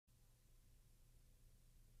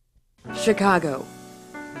Chicago,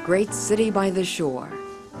 great city by the shore,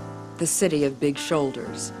 the city of big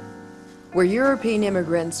shoulders, where European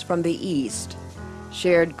immigrants from the East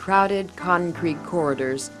shared crowded concrete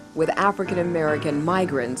corridors with African American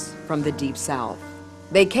migrants from the Deep South.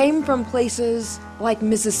 They came from places like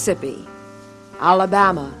Mississippi,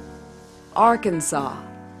 Alabama, Arkansas,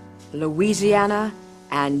 Louisiana,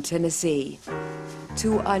 and Tennessee,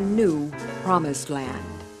 to a new promised land.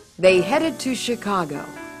 They headed to Chicago,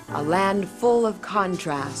 a land full of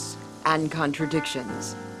contrasts and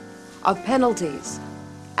contradictions, of penalties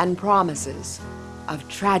and promises, of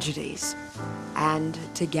tragedies and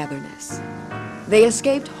togetherness. They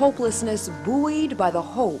escaped hopelessness, buoyed by the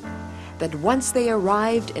hope that once they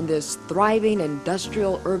arrived in this thriving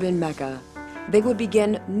industrial urban mecca, they would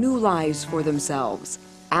begin new lives for themselves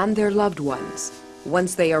and their loved ones.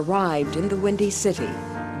 Once they arrived in the Windy City,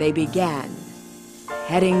 they began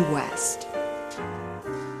heading west.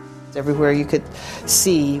 Everywhere you could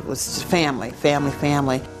see was family, family,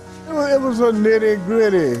 family. It was a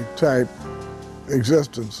nitty-gritty type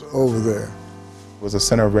existence over there. It was a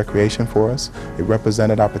center of recreation for us. It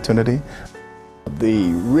represented opportunity.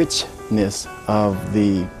 The richness of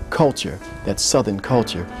the culture, that Southern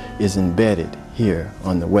culture, is embedded here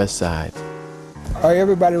on the west side.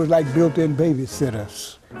 Everybody was like built-in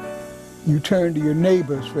babysitters. You turned to your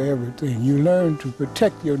neighbors for everything. You learned to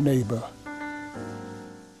protect your neighbor.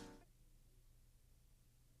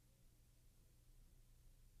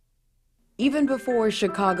 Even before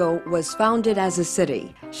Chicago was founded as a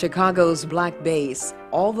city, Chicago's black base,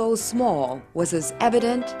 although small, was as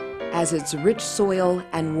evident as its rich soil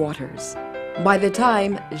and waters. By the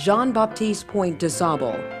time Jean-Baptiste Point de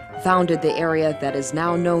Sable founded the area that is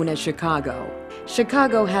now known as Chicago,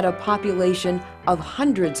 Chicago had a population of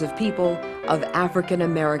hundreds of people of African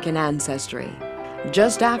American ancestry.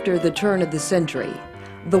 Just after the turn of the century,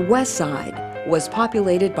 the West Side was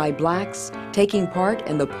populated by blacks taking part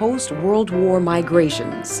in the post-World War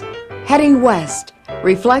migrations. Heading west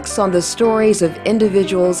reflects on the stories of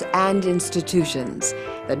individuals and institutions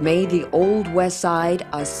that made the old West Side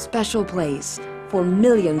a special place for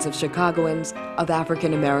millions of Chicagoans of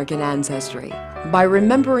African American ancestry. By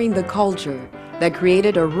remembering the culture that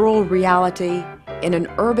created a rural reality in an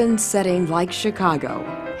urban setting like Chicago,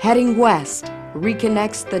 heading west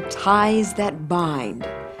reconnects the ties that bind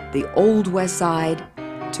the old West Side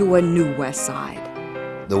to a new West Side.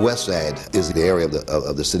 The West Side is the area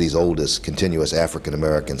of the city's oldest continuous African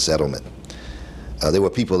American settlement. There were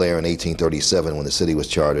people there in 1837 when the city was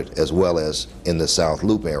chartered, as well as in the South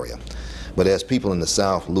Loop area. But as people in the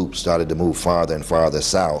South Loop started to move farther and farther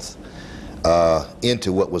south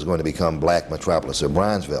into what was going to become Black Metropolis of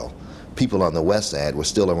Bronzeville, people on the West Side were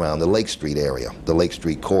still around the Lake Street area, the Lake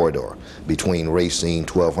Street corridor between Racine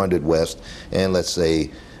 1200 West and, let's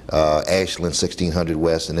say, Ashland 1600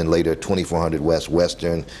 West, and then later 2400 West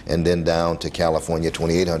Western, and then down to California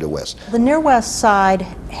 2800 West. The Near West Side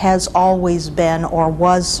has always been, or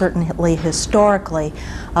was certainly historically,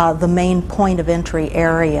 the main point of entry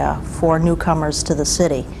area for newcomers to the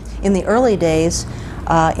city. In the early days,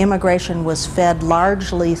 immigration was fed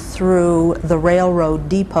largely through the railroad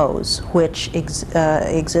depots, which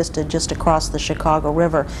existed just across the Chicago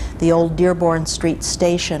River. The old Dearborn Street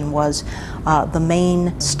station was the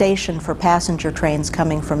main station for passenger trains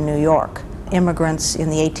coming from New York. Immigrants in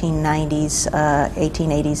the 1890s,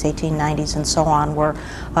 1880s, 1890s, and so on were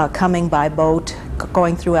coming by boat,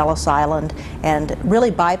 going through Ellis Island, and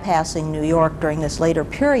really bypassing New York during this later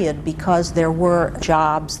period because there were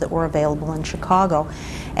jobs that were available in Chicago.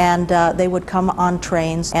 And they would come on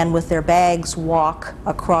trains and with their bags walk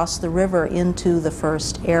across the river into the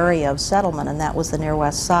first area of settlement, and that was the Near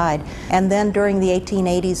West Side. And then during the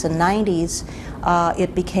 1880s and 90s,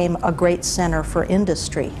 it became a great center for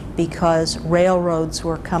industry because railroads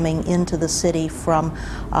were coming into the city from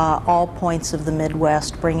all points of the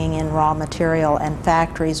Midwest, bringing in raw material, and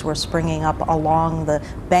factories were springing up along the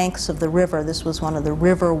banks of the river. This was one of the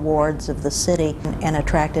river wards of the city and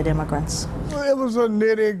attracted immigrants. It was a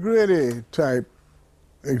nitty-gritty type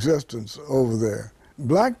existence over there.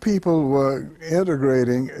 Black people were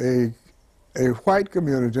integrating a white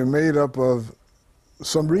community made up of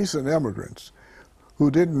some recent immigrants who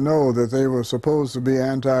didn't know that they were supposed to be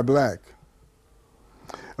anti-black.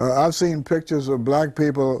 I've seen pictures of black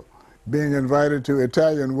people being invited to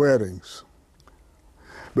Italian weddings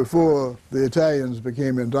before the Italians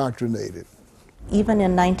became indoctrinated. Even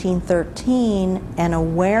in 1913, an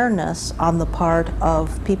awareness on the part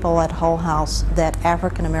of people at Hull House that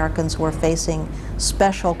African Americans were facing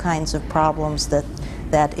special kinds of problems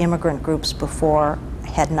that immigrant groups before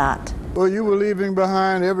had not. Well, you were leaving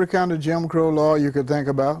behind every kind of Jim Crow law you could think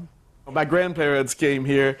about. My grandparents came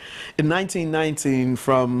here in 1919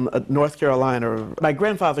 from North Carolina. My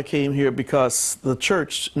grandfather came here because the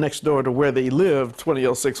church next door to where they lived,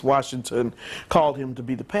 2006 Washington, called him to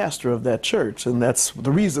be the pastor of that church, and that's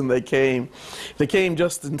the reason they came. They came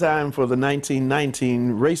just in time for the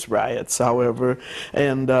 1919 race riots, however,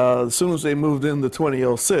 and as soon as they moved into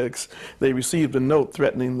 2006, they received a note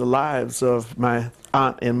threatening the lives of my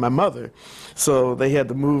aunt and my mother. So they had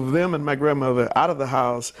to move them and my grandmother out of the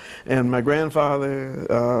house, and my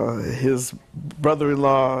grandfather, his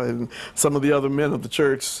brother-in-law, and some of the other men of the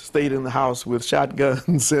church stayed in the house with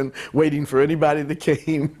shotguns and waiting for anybody that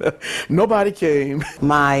came. Nobody came.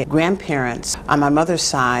 My grandparents on my mother's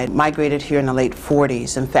side migrated here in the late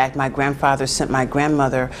 40s. In fact, my grandfather sent my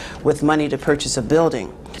grandmother with money to purchase a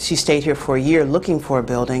building. She stayed here for a year looking for a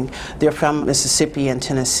building. They're from Mississippi and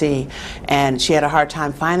Tennessee, and she had a hard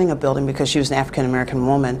time finding a building because she was an African-American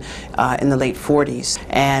woman in the late 40s.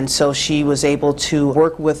 And so she was able to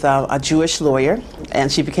work with a Jewish lawyer, and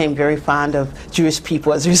she became very fond of Jewish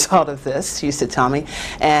people as a result of this, she used to tell me.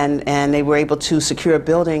 And they were able to secure a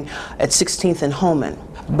building at 16th and Holman.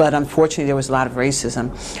 But unfortunately, there was a lot of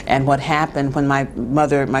racism. And what happened when my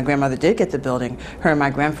grandmother did get the building, her and my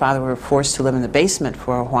grandfather were forced to live in the basement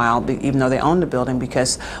for a while, even though they owned the building,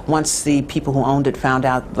 because once the people who owned it found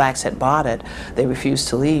out blacks had bought it, they refused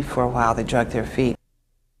to leave for a while. They dragged their feet.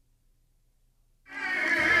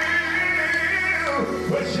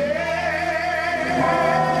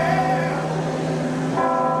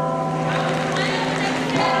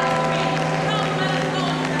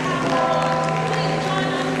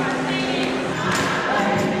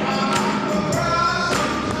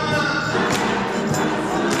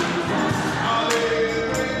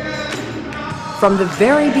 From the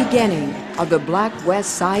very beginning of the Black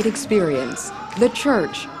West Side experience, the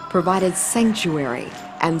church provided sanctuary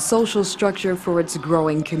and social structure for its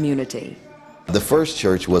growing community. The first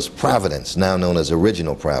church was Providence, now known as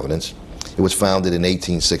Original Providence. It was founded in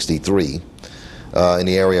 1863 in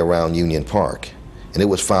the area around Union Park, and it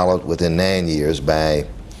was followed within 9 years by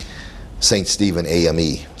St. Stephen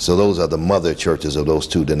AME. So those are the mother churches of those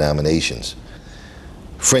two denominations.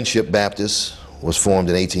 Friendship Baptist was formed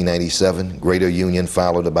in 1897. Greater Union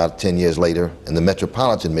followed about 10 years later, and the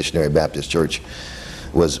Metropolitan Missionary Baptist Church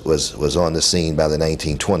was on the scene by the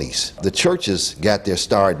 1920s. The churches got their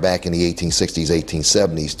start back in the 1860s,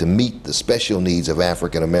 1870s to meet the special needs of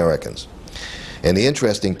African Americans. And the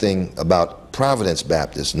interesting thing about Providence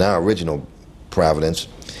Baptist, now Original Providence,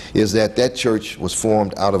 is that that church was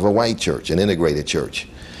formed out of a white church, an integrated church.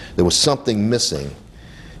 There was something missing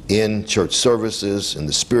in church services, in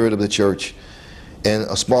the spirit of the church, and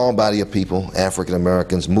a small body of people, African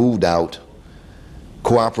Americans, moved out,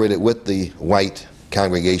 cooperated with the white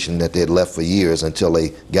congregation that they had left for years until they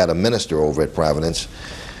got a minister over at Providence.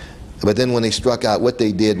 But then when they struck out, what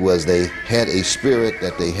they did was they had a spirit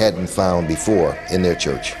that they hadn't found before in their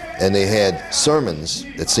church. And they had sermons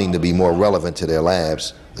that seemed to be more relevant to their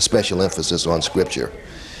lives, a special emphasis on Scripture.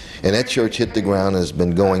 And that church hit the ground and has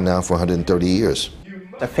been going now for 130 years.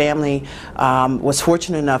 The family was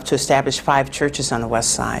fortunate enough to establish 5 churches on the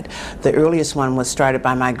west side. The earliest one was started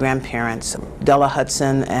by my grandparents, Della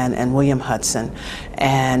Hudson and William Hudson.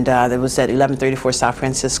 And there was at 1134 South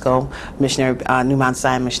Francisco, New Mount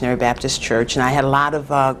Zion Missionary Baptist Church. And I had a lot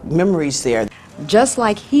of memories there. Just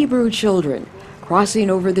like Hebrew children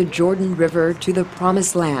crossing over the Jordan River to the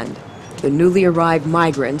Promised Land, the newly arrived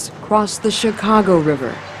migrants crossed the Chicago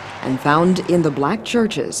River and found in the black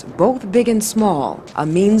churches, both big and small, a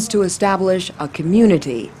means to establish a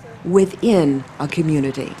community within a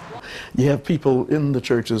community. You have people in the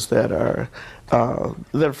churches that are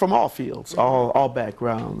from all fields, all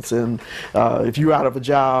backgrounds, and if you're out of a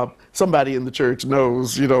job, somebody in the church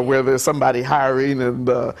knows, where there's somebody hiring and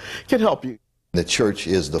can help you. The church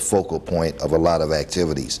is the focal point of a lot of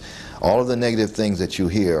activities. All of the negative things that you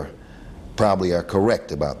hear probably are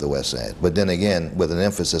correct about the West Side, but then again, with an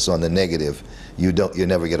emphasis on the negative, you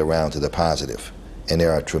never get around to the positive. And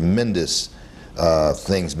there are tremendous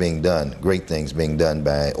things being done, great things being done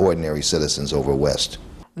by ordinary citizens over West.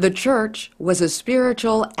 The church was a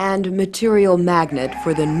spiritual and material magnet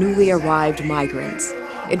for the newly arrived migrants.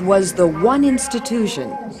 It was the one institution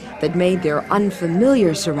that made their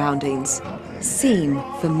unfamiliar surroundings seem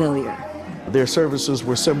familiar. Their services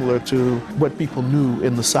were similar to what people knew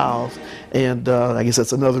in the South, and I guess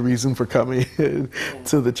that's another reason for coming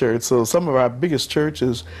to the church. So some of our biggest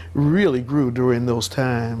churches really grew during those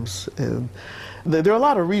times. And there are a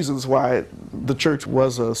lot of reasons why the church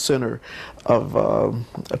was a center of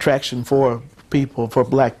attraction for people, for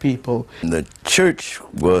black people. The church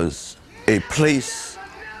was a place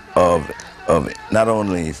of not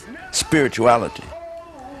only spirituality,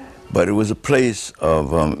 but it was a place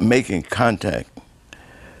of making contact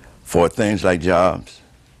for things like jobs,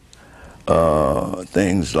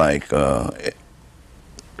 things like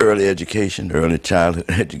early education, early childhood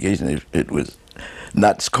education. It was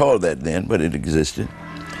not called that then, but it existed.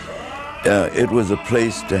 It was a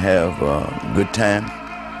place to have a good time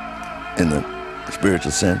in the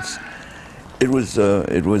spiritual sense. It was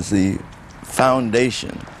the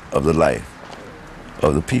foundation of the life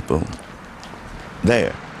of the people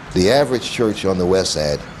there. The average church on the west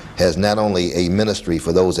side has not only a ministry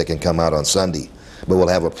for those that can come out on Sunday, but will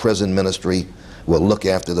have a prison ministry, will look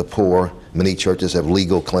after the poor. Many churches have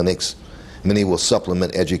legal clinics. Many will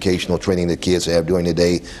supplement educational training that kids have during the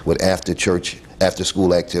day with after-church,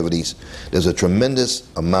 after-school activities. There's a tremendous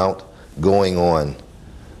amount going on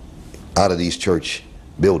out of these church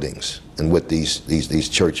buildings and with these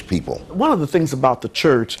church people. One of the things about the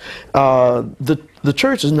church, the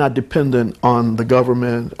church is not dependent on the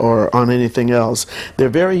government or on anything else. They're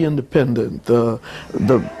very independent. The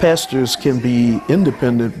pastors can be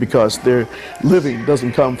independent because their living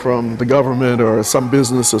doesn't come from the government or some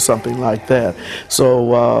business or something like that.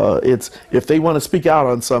 So if they want to speak out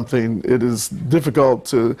on something, it is difficult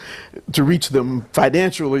to reach them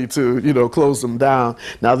financially to close them down.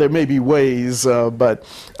 Now there may be ways, but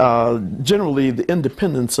generally the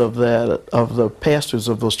independence of the pastors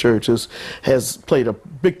of those churches has played a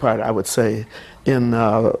big part, I would say, in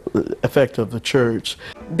the effect of the church.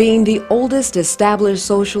 Being the oldest established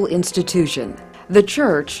social institution, the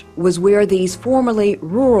church was where these formerly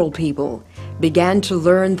rural people began to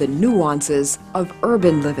learn the nuances of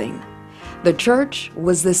urban living. The church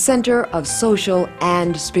was the center of social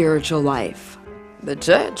and spiritual life. The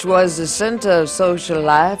church was the center of social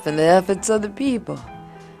life and the efforts of the people.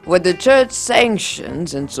 What the church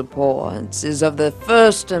sanctions and supports is of the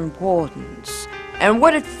first importance, and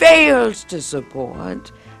what it fails to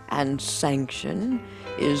support and sanction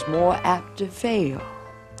is more apt to fail.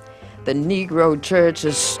 The Negro church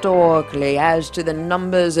historically, as to the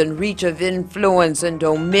numbers and reach of influence and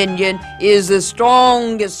dominion, is the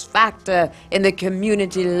strongest factor in the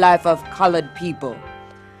community life of colored people.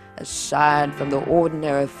 Aside from the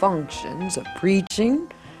ordinary functions of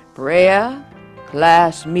preaching, prayer,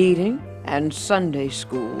 class meeting, and Sunday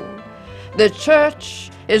school, the church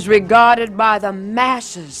is regarded by the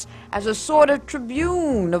masses as a sort of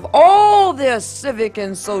tribune of all their civic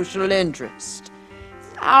and social interests.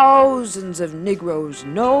 Thousands of Negroes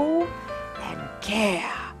know and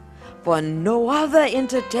care for no other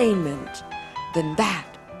entertainment than that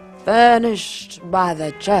furnished by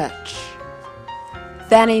the church.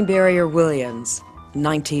 Fannie Barrier Williams,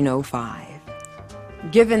 1905.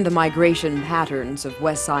 Given the migration patterns of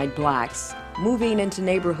West Side blacks moving into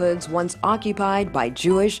neighborhoods once occupied by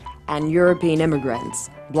Jewish and European immigrants,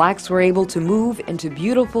 blacks were able to move into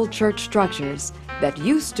beautiful church structures that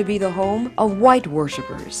used to be the home of white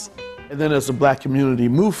worshipers. And then as the black community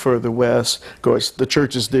moved further west, of course, the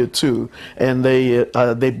churches did too, and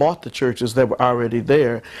they bought the churches that were already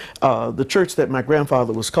there. The church that my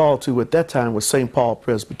grandfather was called to at that time was St. Paul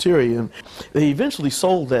Presbyterian. They eventually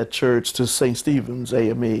sold that church to St. Stephen's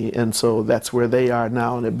AME, and so that's where they are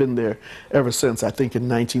now, and have been there ever since, I think in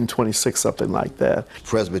 1926, something like that.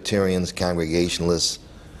 Presbyterians, Congregationalists,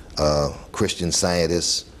 Christian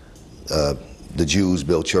Scientists, the Jews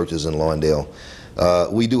built churches in Lawndale.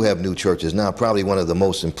 We do have new churches now. Probably one of the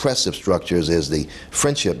most impressive structures is the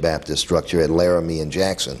Friendship Baptist structure at Laramie and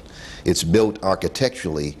Jackson. It's built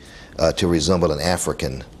architecturally to resemble an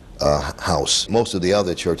African house. Most of the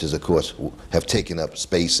other churches, of course, have taken up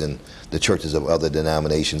space in the churches of other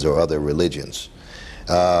denominations or other religions.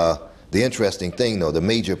 The interesting thing, though, the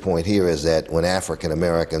major point here is that when African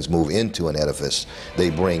Americans move into an edifice, they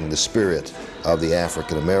bring the spirit of the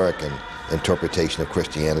African American interpretation of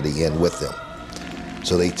Christianity in with them.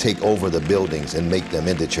 So they take over the buildings and make them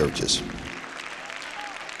into churches.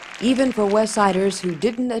 Even for West Siders who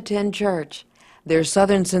didn't attend church, their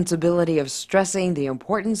Southern sensibility of stressing the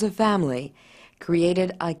importance of family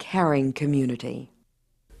created a caring community.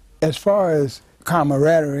 As far as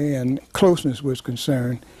camaraderie and closeness was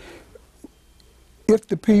concerned, if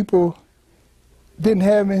the people didn't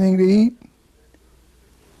have anything to eat,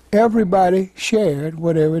 everybody shared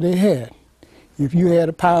whatever they had. If you had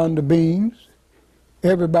a pound of beans,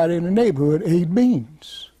 everybody in the neighborhood ate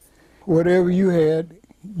beans. Whatever you had,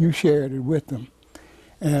 you shared it with them.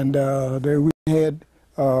 And we had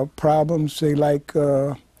problems, say like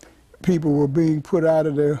people were being put out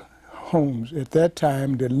of their homes. At that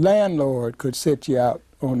time, the landlord could set you out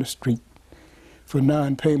on the street for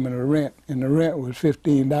non-payment of rent, and the rent was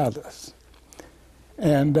 $15.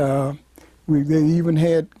 And They even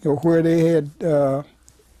had, where they had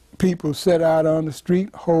people set out on the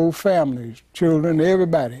street, whole families, children,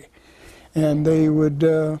 everybody. And they would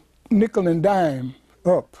nickel and dime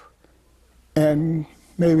up and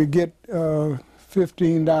maybe get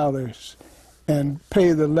 $15 and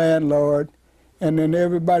pay the landlord, and then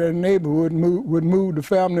everybody in the neighborhood would move the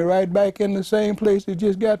family right back in the same place they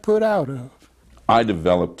just got put out of. I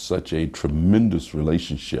developed such a tremendous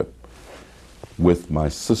relationship with my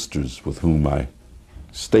sisters with whom I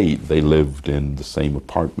stayed. They lived in the same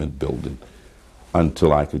apartment building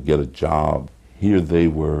until I could get a job. Here they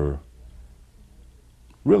were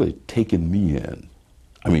really taking me in.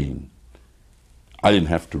 I mean, I didn't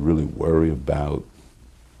have to really worry about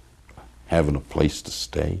having a place to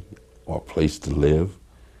stay or a place to live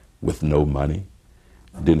with no money.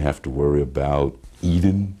 I didn't have to worry about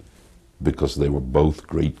eating because they were both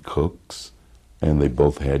great cooks and they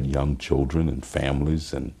both had young children and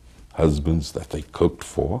families and husbands that they cooked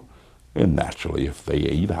for. And naturally, if they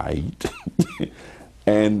ate, I ate.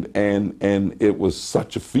 and it was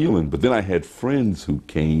such a feeling. But then I had friends who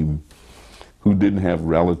came who didn't have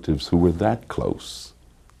relatives who were that close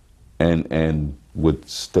and would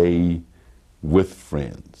stay with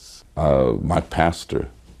friends. My pastor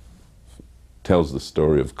tells the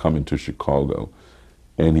story of coming to Chicago,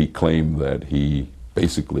 and he claimed that he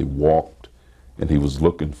basically walked and he was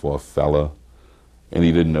looking for a fella, and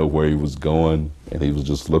he didn't know where he was going, and he was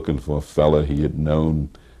just looking for a fella he had known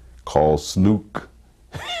called Snook,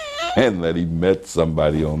 and that he met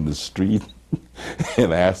somebody on the street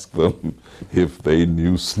and asked them if they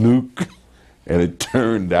knew Snook, and it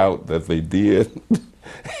turned out that they did,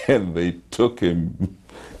 and they took him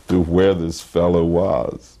to where this fellow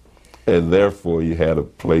was, and therefore he had a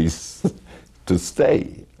place to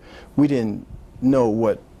stay. We didn't know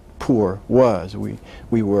what poor was.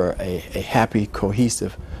 We were a happy,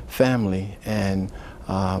 cohesive family, and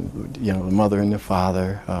you know, the mother and the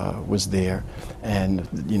father was there, and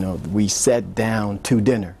you know, we sat down to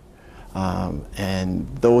dinner, and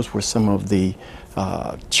those were some of the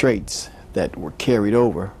traits that were carried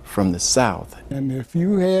over from the South. And if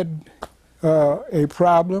you had a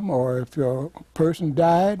problem, or if your person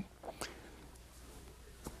died,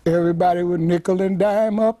 everybody would nickel and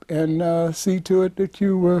dime up and see to it that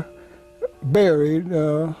you were buried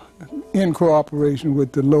in cooperation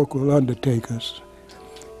with the local undertakers.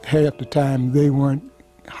 Half the time they weren't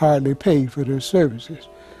hardly paid for their services,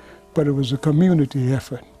 but it was a community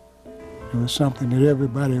effort. It was something that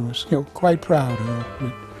everybody was, you know, quite proud of,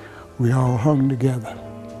 that we all hung together.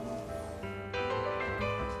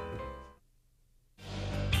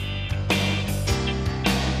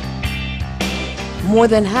 More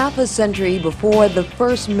than half a century before the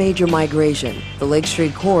first major migration, the Lake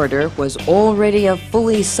Street Corridor was already a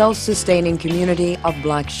fully self-sustaining community of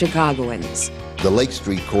black Chicagoans. The Lake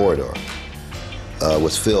Street Corridor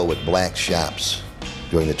was filled with black shops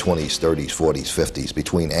during the 20s, 30s, 40s, 50s,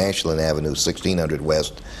 between Ashland Avenue, 1600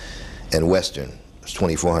 West, and Western,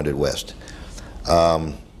 2400 West.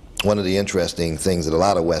 One of the interesting things that a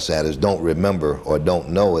lot of West Siders don't remember or don't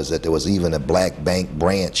know is that there was even a black bank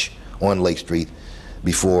branch on Lake Street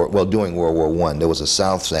before, well, during World War I. There was a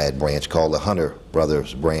South Side branch called the Hunter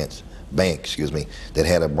Brothers Bank, that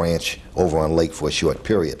had a branch over on Lake for a short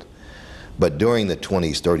period. But during the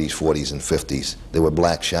 20s, 30s, 40s, and 50s, there were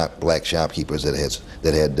black shopkeepers that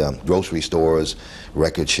had grocery stores,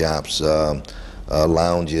 record shops,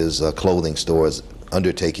 lounges, clothing stores,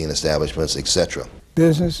 undertaking establishments, etc.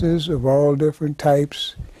 Businesses of all different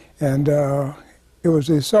types, and it was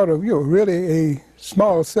a sort of, you know, really a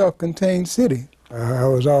small self-contained city. I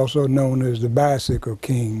was also known as the bicycle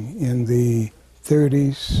king in the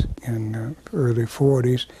 30s and early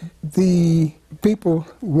 40s. The people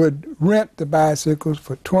would rent the bicycles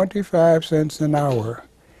for 25 cents an hour,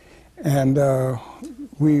 and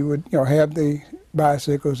we would, you know, have the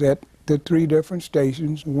bicycles at the 3 different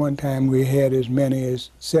stations. One time we had as many as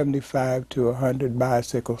 75 to 100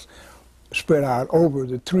 bicycles spread out over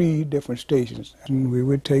the 3 different stations, and we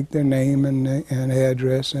would take their name and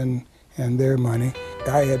address and their money.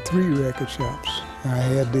 I had 3 record shops. I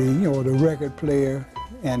had the, you know, the record player,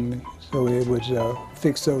 and so it was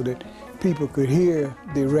fixed so that people could hear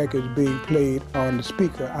the records being played on the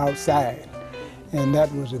speaker outside. And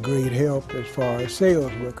that was a great help as far as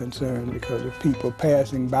sales were concerned, because if people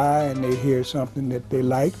passing by and they hear something that they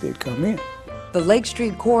like, they'd come in. The Lake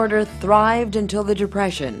Street Corridor thrived until the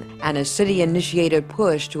Depression, and a city-initiated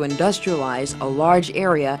push to industrialize a large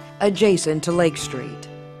area adjacent to Lake Street.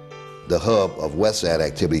 The hub of West Side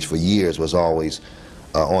activities for years was always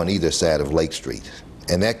on either side of Lake Street.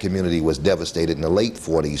 And that community was devastated in the late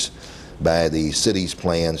 40s by the city's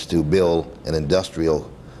plans to build an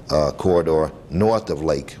industrial corridor north of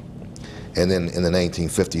Lake. And then in the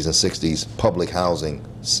 1950s and 60s, public housing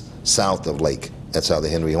south of Lake. That's how the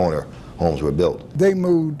Henry Horner homes were built. They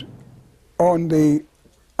moved on the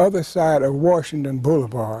other side of Washington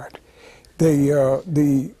Boulevard.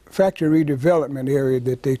 The factory redevelopment area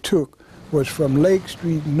that they took was from Lake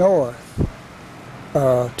Street north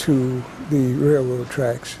to the railroad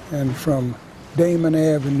tracks, and from Damon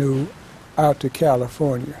Avenue out to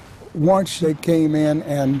California. Once they came in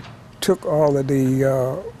and took all of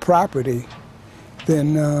the property,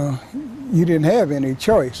 then you didn't have any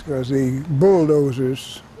choice, because the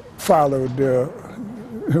bulldozers followed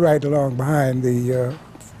right along behind the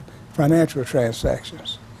financial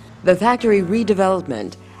transactions. The factory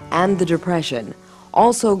redevelopment and the Depression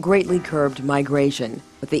also greatly curbed migration.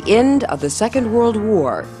 But the end of the Second World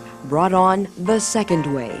War brought on the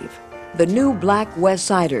second wave. The new black West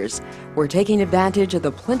Siders were taking advantage of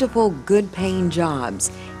the plentiful, good-paying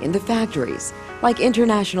jobs in the factories like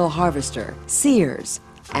International Harvester, Sears,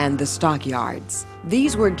 and the stockyards.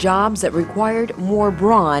 These were jobs that required more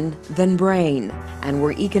brawn than brain and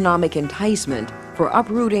were economic enticement for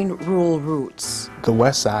uprooting rural roots. The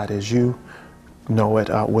West Side, as you know it,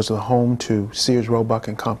 was the home to Sears, Roebuck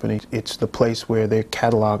and Company. It's the place where their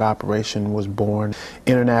catalog operation was born.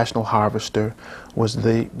 International Harvester was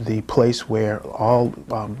the place where all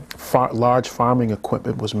large farming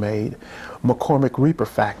equipment was made. McCormick Reaper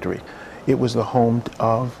Factory, it was the home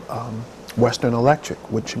of Western Electric,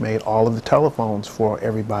 which made all of the telephones for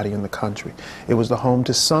everybody in the country. It was the home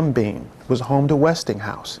to Sunbeam. It was home to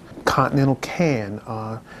Westinghouse, Continental Can,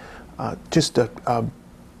 just a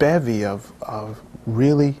bevy of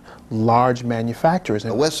really large manufacturers.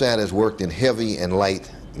 The West Side has worked in heavy and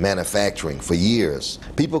light manufacturing for years.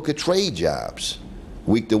 People could trade jobs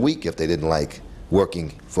week to week if they didn't like working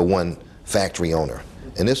for one factory owner.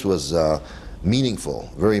 And this was meaningful,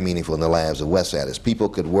 very meaningful in the lives of West Siders. People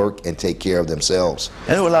could work and take care of themselves.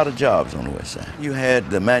 And there were a lot of jobs on the West Side. You had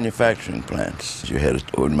the manufacturing plants. You had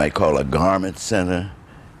what you might call a garment center.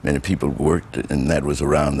 Many people worked, and that was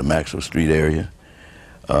around the Maxwell Street area.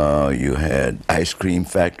 You had ice cream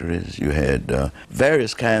factories. You had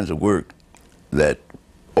various kinds of work that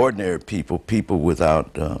ordinary people, people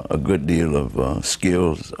without a good deal of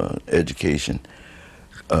skills, education,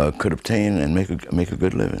 could obtain and make a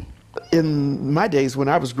good living. In my days when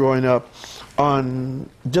I was growing up, on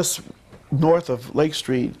just north of Lake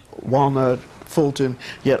Street, Walnut, Fulton,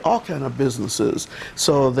 you had all kind of businesses,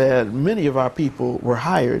 so that many of our people were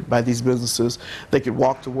hired by these businesses. They could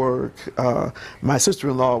walk to work. My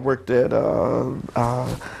sister-in-law worked at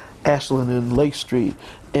Ashland and Lake Street,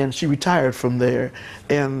 and she retired from there.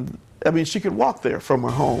 And I mean, she could walk there from her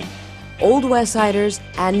home. Old West Siders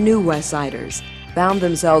and new West Siders found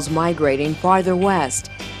themselves migrating farther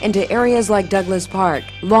west into areas like Douglas Park,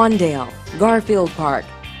 Lawndale, Garfield Park,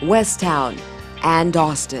 Westtown, and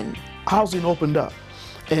Austin. Housing opened up,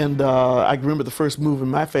 and I remember the first move in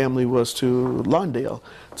my family was to Lawndale,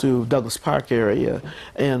 to Douglas Park area,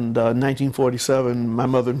 and 1947 my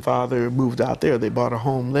mother and father moved out there. They bought a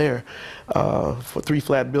home there for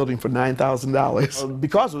 3-flat building for $9,000.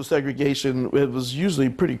 Because of segregation, it was usually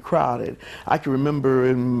pretty crowded. I can remember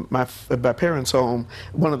in my parents' home,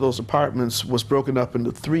 one of those apartments was broken up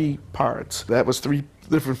into 3 parts. That was 3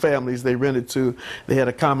 different families they rented to. They had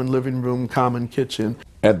a common living room, common kitchen.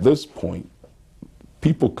 At this point,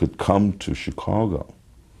 people could come to Chicago,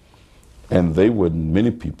 and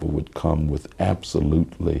many people would come with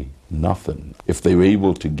absolutely nothing if they were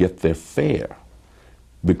able to get their fare,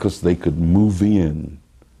 because they could move in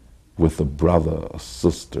with a brother, a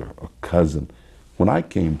sister, a cousin. When I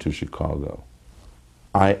came to Chicago,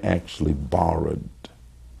 I actually borrowed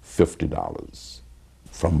 $50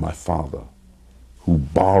 from my father, who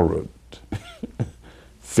borrowed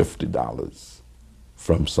 $50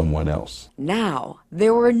 from someone else. Now,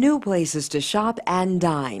 there were new places to shop and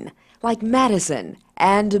dine, like Madison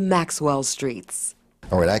and Maxwell Streets.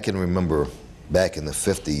 All right, I can remember back in the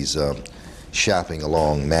 50s shopping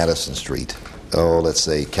along Madison Street, let's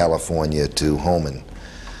say California to Homan,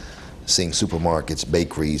 seeing supermarkets,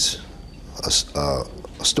 bakeries, a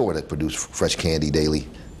store that produced fresh candy daily,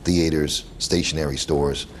 theaters, stationery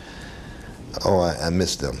stores. Oh, I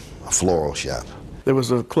missed them. A floral shop. There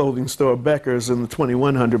was a clothing store, Becker's, in the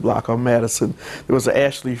 2100 block on Madison. There was an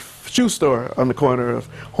Ashley shoe store on the corner of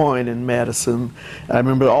Hoyne and Madison. I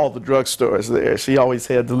remember all the drugstores there. She always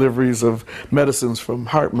had deliveries of medicines from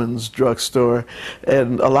Hartman's drugstore.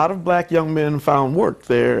 And a lot of black young men found work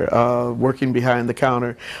there, working behind the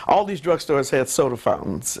counter. All these drugstores had soda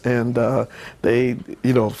fountains, and they,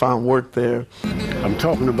 you know, found work there. I'm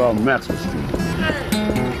talking about Maxwell Street.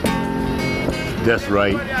 That's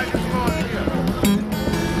right.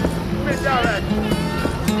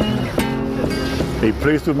 A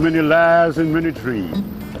place of many lives and many trees.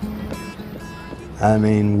 I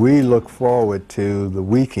mean, we look forward to the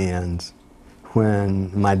weekends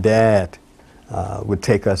when my dad would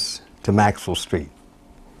take us to Maxwell Street.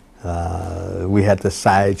 We had the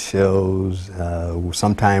sideshows.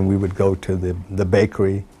 Sometime we would go to the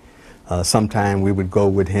bakery. Sometime we would go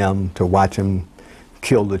with him to watch him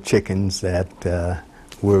kill the chickens that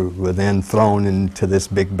were then thrown into this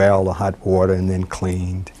big barrel of hot water and then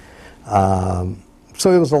cleaned.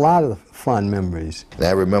 So it was a lot of fun memories. And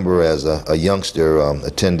I remember as a youngster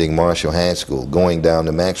attending Marshall High School, going down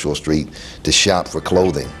to Maxwell Street to shop for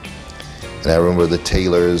clothing. And I remember the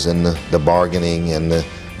tailors and the bargaining and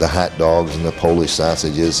the hot dogs and the Polish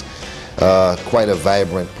sausages. Quite a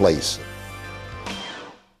vibrant place.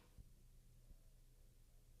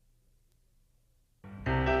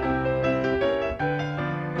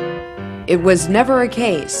 It was never a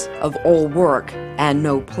case of all work and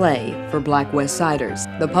no play for Black West Siders.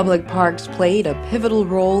 The public parks played a pivotal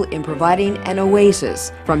role in providing an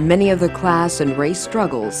oasis from many of the class and race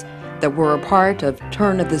struggles that were a part of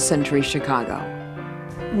turn-of-the-century Chicago.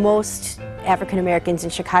 Most African Americans in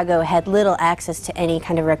Chicago had little access to any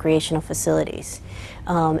kind of recreational facilities.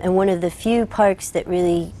 And one of the few parks that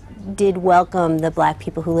really did welcome the black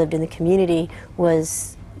people who lived in the community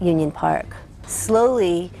was Union Park.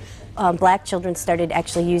 Slowly, black children started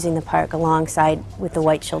actually using the park alongside with the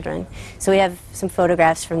white children. So we have some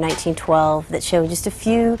photographs from 1912 that show just a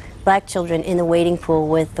few black children in the wading pool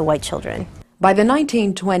with the white children. By the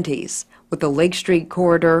 1920s, with the Lake Street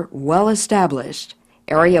corridor well established,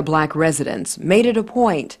 area black residents made it a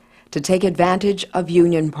point to take advantage of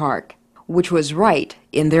Union Park, which was right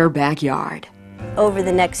in their backyard. Over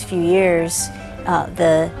the next few years,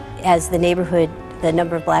 as the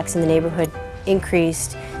number of blacks in the neighborhood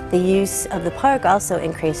increased, the use of the park also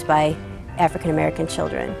increased by African American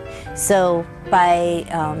children. So by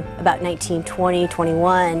about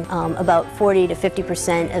 1920-21, about 40 to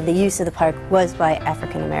 50% of the use of the park was by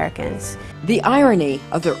African Americans. The irony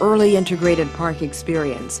of the early integrated park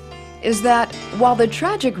experience is that while the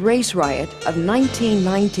tragic race riot of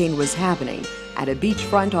 1919 was happening at a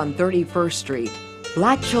beachfront on 31st Street,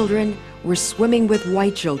 black children were swimming with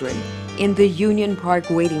white children in the Union Park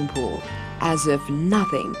wading pool, as if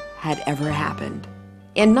nothing had ever happened.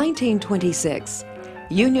 In 1926,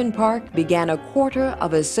 Union Park began a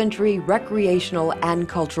quarter-of-a-century recreational and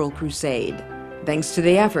cultural crusade, thanks to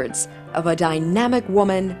the efforts of a dynamic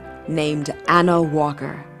woman named Anna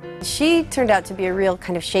Walker. She turned out to be a real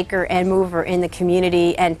kind of shaker and mover in the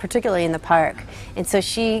community, and particularly in the park. And so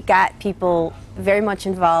she got people very much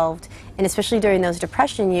involved, and especially during those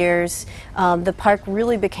Depression years, the park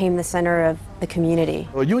really became the center of the community.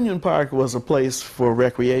 Well, Union Park was a place for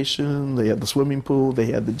recreation. They had the swimming pool, they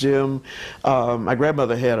had the gym. My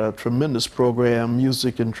grandmother had a tremendous program,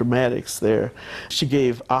 music and dramatics there. She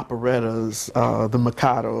gave operettas, the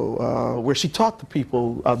Mikado, where she taught the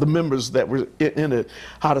people, the members that were in it,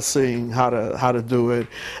 how to sing, how to do it.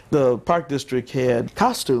 The Park District had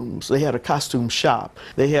costumes. They had a costume shop.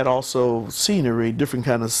 They had also scenery, different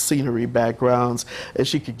kind of scenery backgrounds, and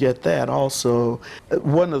she could get that also.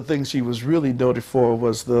 One of the things she was really noted for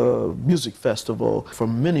was the music festival. For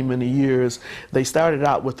many, many years, they started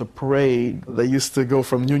out with a parade. They used to go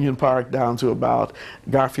from Union Park down to about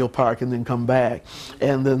Garfield Park and then come back.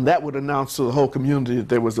 And then that would announce to the whole community that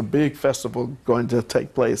there was a big festival going to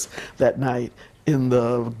take place that night in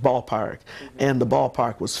the ballpark, and the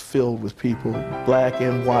ballpark was filled with people, black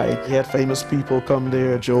and white. He had famous people come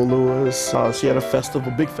there, Joe Louis. She had a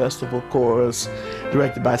festival, big festival chorus,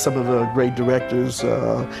 directed by some of the great directors,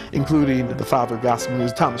 including the father of gospel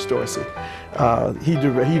music, Thomas Dorsey. He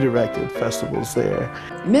directed festivals there.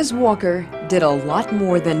 Ms. Walker did a lot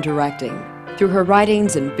more than directing. Through her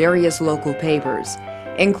writings in various local papers,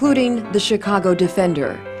 including the Chicago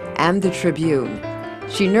Defender and the Tribune,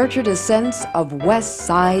 she nurtured a sense of West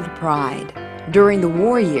Side pride. During the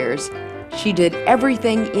war years, she did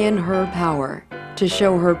everything in her power to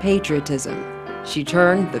show her patriotism. She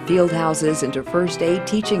turned the field houses into first aid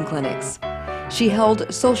teaching clinics. She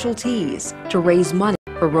held social teas to raise money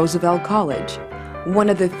for Roosevelt College, one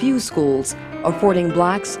of the few schools affording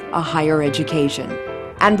blacks a higher education.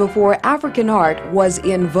 And before African art was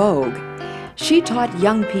in vogue, she taught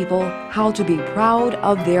young people how to be proud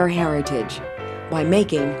of their heritage by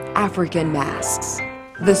making African masks.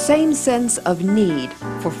 The same sense of need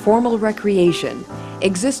for formal recreation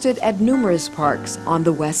existed at numerous parks on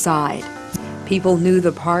the West Side. People knew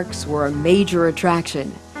the parks were a major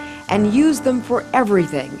attraction and used them for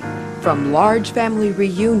everything from large family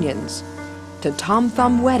reunions to Tom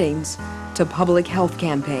Thumb weddings to public health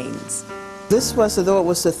campaigns. This was, although it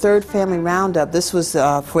was the third family roundup, this was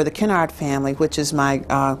for the Dennard family, which is my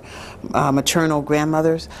maternal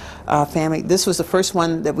grandmother's family. This was the first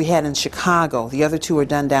one that we had in Chicago. The other two were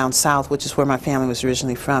done down south, which is where my family was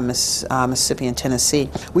originally from, Mississippi and Tennessee.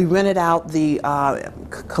 We rented out the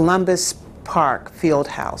Columbus Park field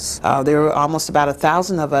house. There were almost about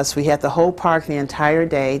 1,000 of us. We had the whole park the entire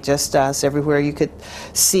day, just us. Everywhere you could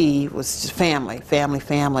see was just family, family,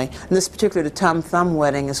 family. And this particular Tom Thumb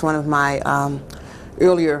wedding is one of my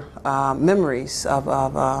earlier memories of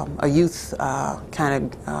a youth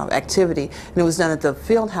kind of activity. And it was done at the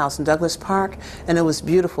field house in Douglas Park, and it was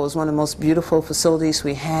beautiful. It was one of the most beautiful facilities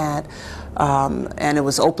we had. And it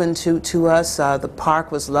was open to us. The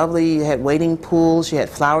park was lovely. You had wading pools, you had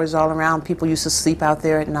flowers all around. People used to sleep out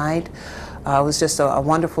there at night. It was just a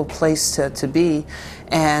wonderful place to be.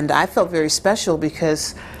 And I felt very special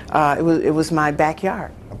because it was my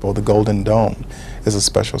backyard. The Golden Dome is a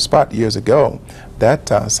special spot. Years ago, that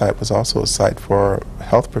site was also a site for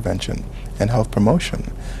health prevention and health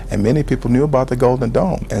promotion. And many people knew about the Golden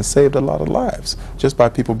Dome and saved a lot of lives just by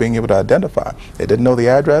people being able to identify. They didn't know the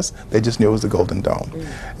address, they just knew it was the Golden Dome.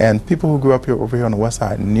 And people who grew up here over here on the West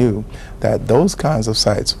Side knew that those kinds of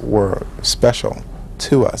sites were special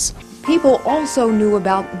to us. People also knew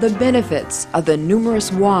about the benefits of the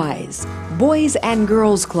numerous Ys, boys and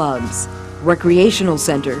girls clubs, recreational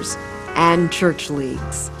centers, and church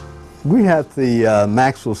leagues. We had the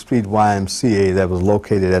Maxwell Street YMCA that was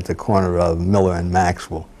located at the corner of Miller and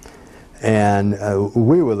Maxwell. And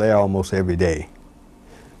we were there almost every day.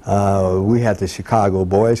 We had the Chicago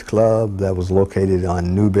Boys Club that was located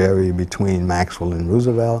on Newberry between Maxwell and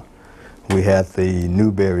Roosevelt. We had the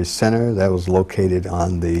Newberry Center that was located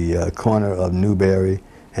on the corner of Newberry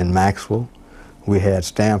and Maxwell. We had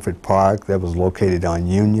Stanford Park that was located on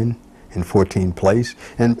Union in 14th Place.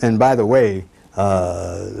 And by the way,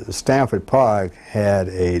 Stanford Park had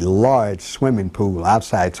a large swimming pool,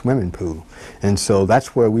 outside swimming pool. And so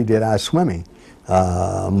that's where we did our swimming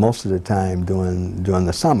most of the time during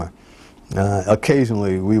the summer.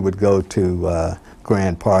 Occasionally we would go to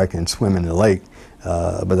Grand Park and swim in the lake,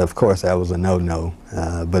 but of course that was a no-no,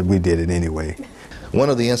 but we did it anyway. One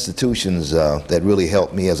of the institutions that really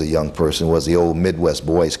helped me as a young person was the old Midwest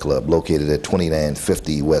Boys Club located at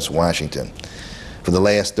 2950 West Washington. For the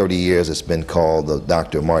last 30 years, it's been called the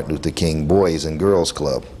Dr. Martin Luther King Boys and Girls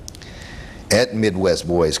Club. At Midwest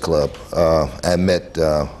Boys Club, I met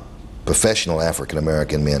professional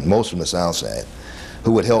African-American men, most from the South Side,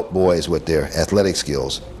 who would help boys with their athletic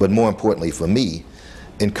skills, but more importantly for me,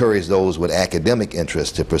 encourage those with academic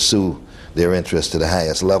interests to pursue their interests to the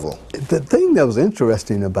highest level. The thing that was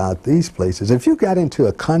interesting about these places, if you got into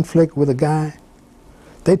a conflict with a guy,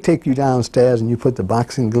 they'd take you downstairs and you put the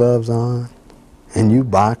boxing gloves on, and you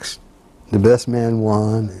boxed. The best man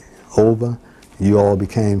won, over. You all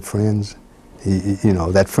became friends. You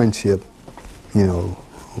know, that friendship, you know,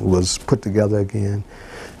 was put together again.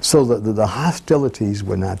 So the hostilities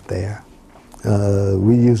were not there.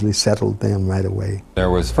 We usually settled them right away. There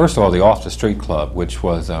was, first of all, the Off the Street Club, which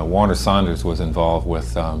was Warner Saunders was involved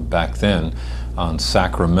with back then on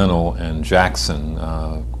Sacramento and Jackson,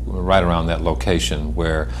 right around that location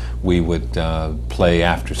where we would play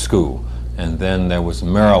after school. And then there was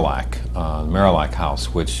Marillac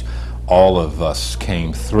House, which all of us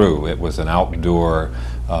came through. It was an outdoor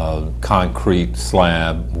concrete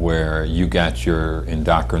slab where you got your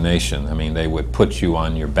indoctrination. I mean, they would put you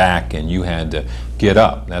on your back and you had to get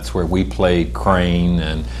up. That's where we played crane.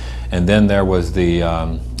 And then there was the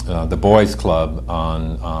Boys Club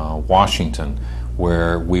on Washington,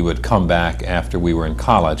 where we would come back after we were in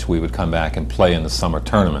college. We would come back and play in the summer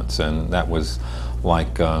tournaments, and that was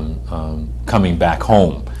like coming back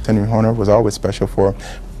home. Henry Horner was always special for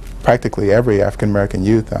practically every African-American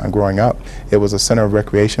youth growing up. It was a center of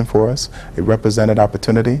recreation for us. It represented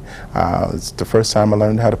opportunity. It's the first time I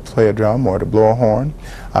learned how to play a drum or to blow a horn.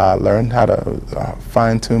 Learned how to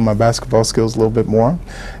fine-tune my basketball skills a little bit more.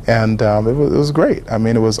 And it was great. I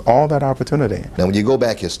mean, it was all that opportunity. Now, when you go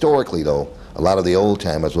back historically, though, a lot of the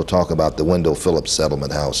old-timers will talk about the Wendell Phillips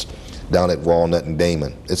Settlement House down at Walnut and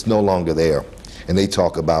Damon. It's no longer there. And they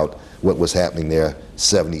talk about what was happening there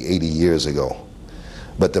 70, 80 years ago.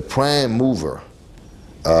 But the prime mover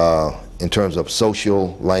in terms of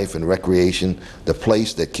social life and recreation, the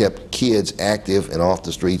place that kept kids active and off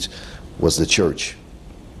the streets was the church.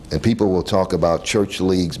 And people will talk about church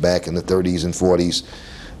leagues back in the 30s and 40s,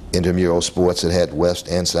 intramural sports that had West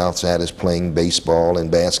and South Siders playing baseball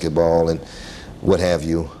and basketball and what have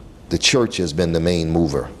you. The church has been the main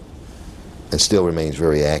mover and still remains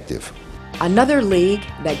very active. Another league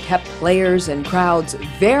that kept players and crowds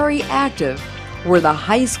very active were the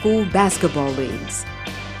high school basketball leagues.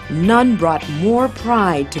 None brought more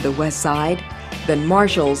pride to the West Side than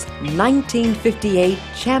Marshall's 1958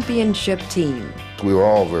 championship team. We were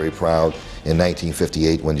all very proud in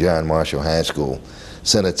 1958 when John Marshall High School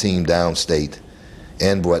sent a team downstate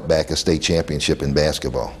and brought back a state championship in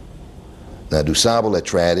basketball. Now, DuSable had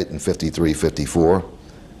tried it in 53, 54.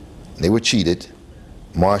 They were cheated.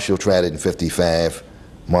 Marshall tried it in 55.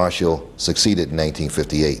 Marshall succeeded in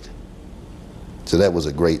 1958. So that was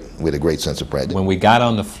we had a great sense of pride. When we got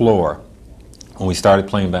on the floor, when we started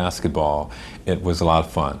playing basketball, it was a lot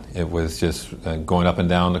of fun. It was just going up and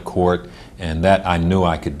down the court, and that I knew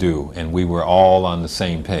I could do, and we were all on the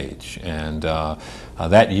same page. And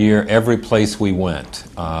that year, every place we went,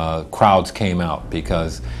 crowds came out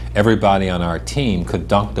because everybody on our team could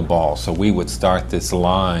dunk the ball. So we would start this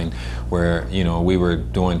line where, you know, we were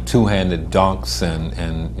doing two-handed dunks,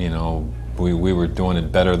 and you know, we were doing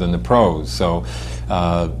it better than the pros. So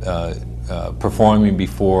performing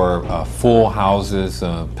before full houses,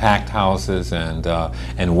 packed houses,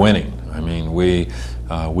 and winning. I mean, we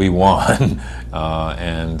won,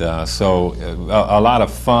 so a lot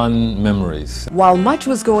of fun memories. While much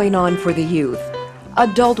was going on for the youth,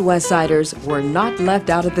 adult Westsiders were not left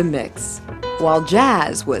out of the mix. While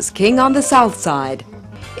jazz was king on the South Side,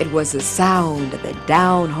 it was the sound of the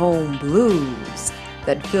down-home blues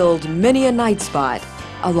that filled many a night spot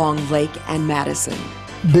along Lake and Madison.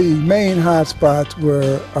 The main hot spots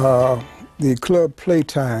were the Club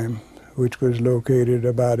Playtime, which was located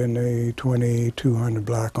about in the 2200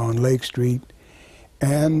 block on Lake Street,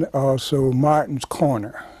 and also Martin's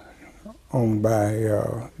Corner, owned by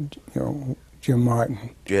Jim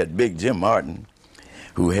Martin. You had Big Jim Martin,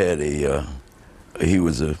 who had he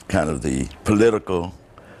was a kind of the political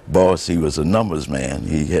boss. He was a numbers man.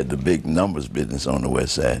 He had the big numbers business on the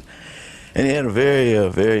West Side, and he had a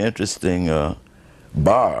very interesting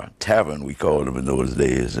tavern, we called them in those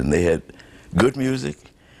days, and they had good music.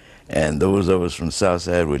 And those of us from the South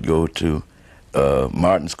Side would go to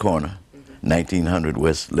Martin's Corner, 1900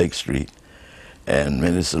 West Lake Street, and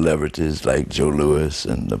many celebrities like Joe Louis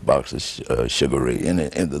and the boxer Sugar Ray, and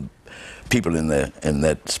the people in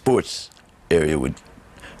that sports area would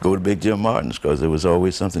go to Big Jim Martin's because there was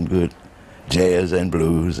always something good, jazz and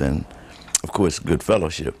blues, and of course good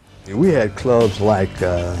fellowship. We had clubs like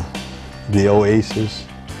the Oasis,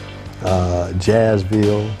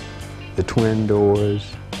 Jazzville, the Twin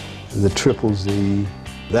Doors, the Triple Z.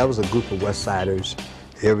 That was a group of West Siders.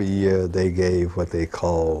 Every year they gave what they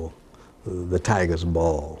call the Tigers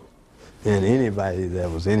Ball. And anybody that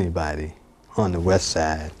was anybody on the West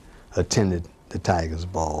Side attended the Tigers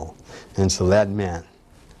Ball. And so that meant,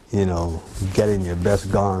 you know, getting your best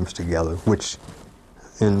garms together, which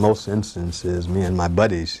in most instances, me and my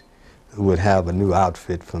buddies would have a new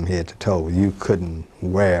outfit from head to toe. You couldn't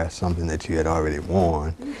wear something that you had already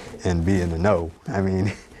worn and be in the know. I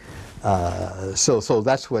mean, so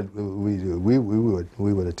that's what we do. We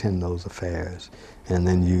would attend those affairs, and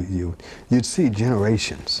then you'd see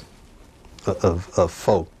generations of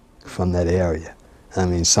folk from that area. I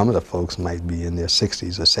mean, some of the folks might be in their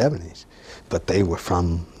 60s or 70s, but they were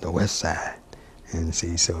from the West Side, and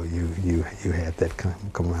see, so you had that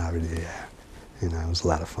camaraderie there. You know, it was a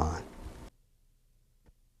lot of fun.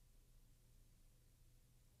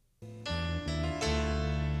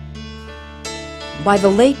 By the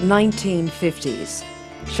late 1950s,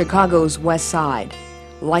 Chicago's West Side,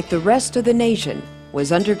 like the rest of the nation,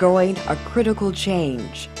 was undergoing a critical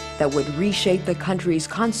change that would reshape the country's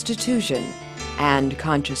constitution and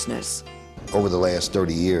consciousness. Over the last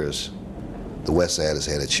 30 years, the West Side has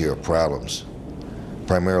had its share of problems,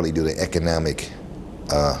 primarily due to economic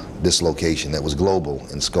dislocation that was global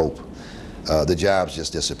in scope. The jobs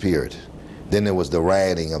just disappeared. Then there was the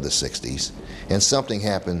rioting of the 60s. And something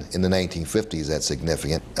happened in the 1950s that's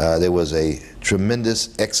significant. There was a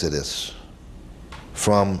tremendous exodus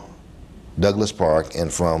from Douglas Park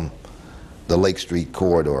and from the Lake Street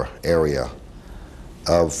corridor area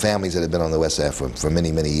of families that had been on the West Side for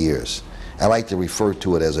many, many years. I like to refer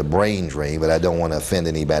to it as a brain drain, but I don't want to offend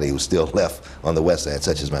anybody who's still left on the west side,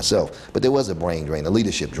 such as myself. But there was a brain drain, a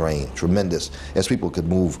leadership drain, tremendous, as people could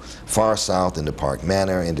move far south into Park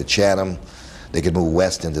Manor, into Chatham. They could move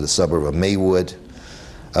west into the suburb of Maywood.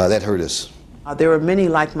 That hurt us. There were many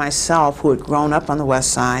like myself who had grown up on the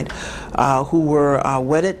west side, who were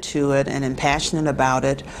wedded to it and passionate about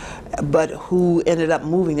it, but who ended up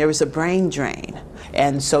moving. There was a brain drain.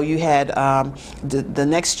 And so you had the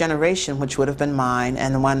next generation, which would have been mine,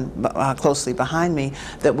 and the one closely behind me,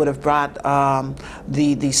 that would have brought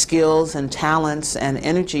the skills and talents and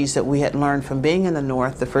energies that we had learned from being in the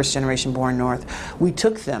North, the first generation born North. We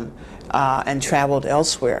took them and traveled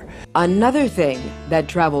elsewhere. Another thing that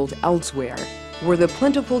traveled elsewhere were the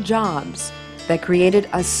plentiful jobs that created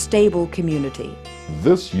a stable community.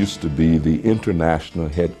 This used to be the international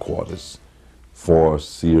headquarters for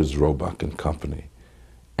Sears, Roebuck and Company.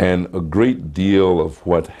 And a great deal of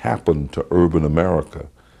what happened to urban America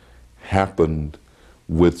happened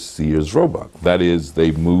with Sears, Roebuck. That is,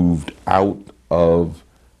 they moved out of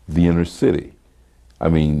the inner city. I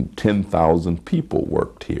mean, 10,000 people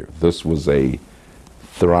worked here. This was a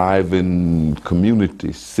thriving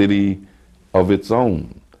community, city of its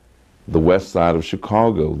own. The west side of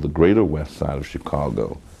Chicago, the greater west side of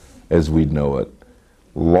Chicago, as we know it,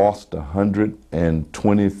 lost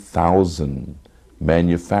 120,000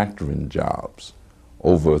 manufacturing jobs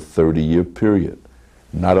over a 30-year period.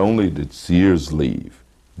 Not only did Sears leave,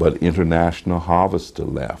 but International Harvester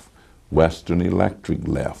left, Western Electric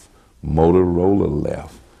left, Motorola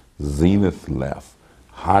left, Zenith left,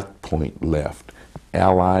 Hot Point left,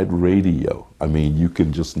 Allied Radio. I mean, you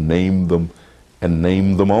can just name them and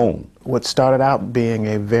name them on. What started out being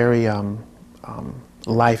a very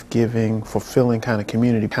life-giving, fulfilling kind of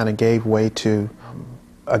community kind of gave way to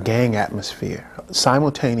a gang atmosphere.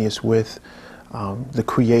 Simultaneous with the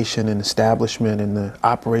creation and establishment and the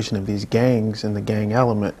operation of these gangs and the gang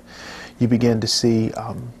element, you begin to see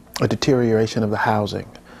a deterioration of the housing,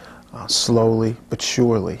 slowly but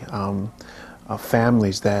surely.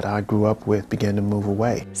 Families that I grew up with began to move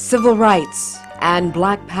away. Civil rights and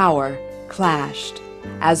black power clashed.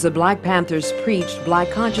 As the Black Panthers preached black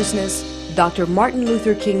consciousness, Dr. Martin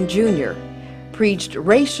Luther King Jr. preached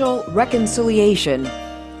racial reconciliation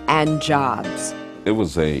and jobs. It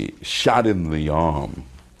was a shot in the arm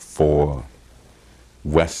for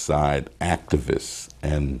West Side activists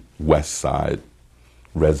and West Side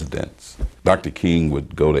residents. Dr. King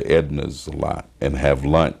would go to Edna's a lot and have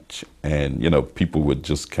lunch, and people would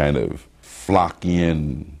just kind of flock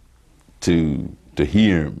in to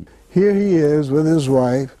hear him. Here he is with his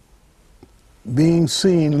wife, being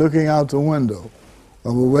seen looking out the window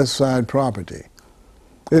of a West Side property.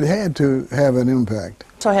 It had to have an impact.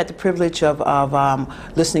 So I had the privilege of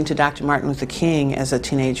listening to Dr. Martin Luther King as a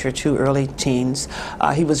teenager, 2 early teens.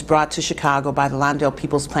 He was brought to Chicago by the Lawndale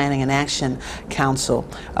People's Planning and Action Council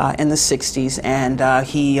in the 60s, and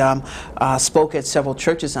he spoke at several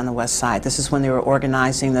churches on the west side. This is when they were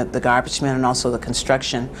organizing the garbage men and also the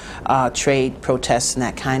construction trade protests and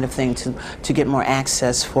that kind of thing to get more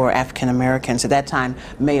access for African Americans, at that time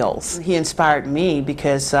males. He inspired me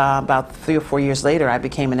because about 3 or 4 years later I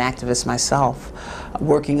became an activist myself,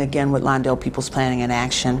 working again with Lawndale People's Planning and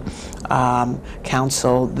Action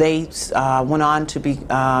Council. They went on to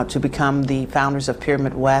become the founders of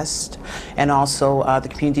Pyramid West and also the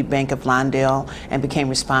Community Bank of Lawndale, and became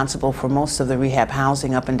responsible for most of the rehab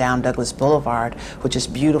housing up and down Douglas Boulevard, which is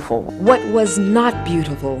beautiful. What was not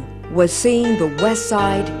beautiful was seeing the West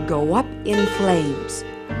Side go up in flames,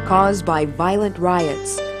 caused by violent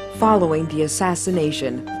riots following the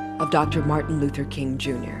assassination of Dr. Martin Luther King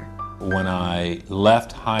Jr. When I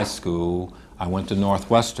left high school, I went to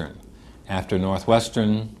Northwestern. After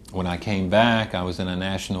Northwestern, when I came back, I was in a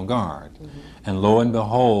National Guard. And lo and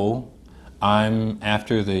behold,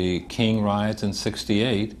 after the King riots in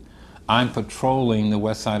 '68, I'm patrolling the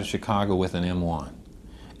west side of Chicago with an M1.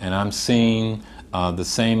 And I'm seeing the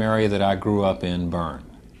same area that I grew up in burn.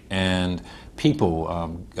 And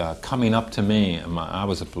people coming up to me, I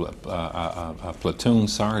was a platoon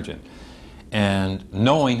sergeant, and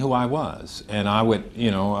knowing who I was. And I would,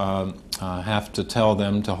 have to tell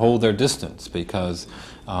them to hold their distance, because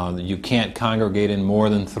you can't congregate in more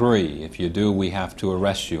than 3. If you do, we have to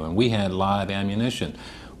arrest you. And we had live ammunition.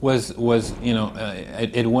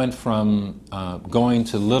 It went from going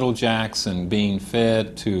to Little Jacks and being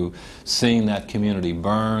fed to seeing that community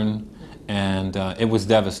burn. And it was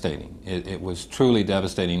devastating. It was truly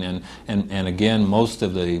devastating. And again, most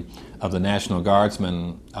of the National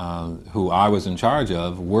Guardsmen who I was in charge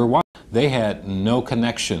of were white. They had no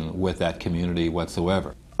connection with that community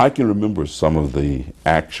whatsoever. I can remember some of the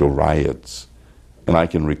actual riots, and I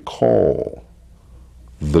can recall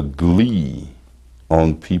the glee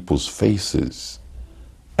on people's faces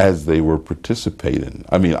as they were participating.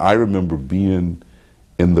 I mean, I remember being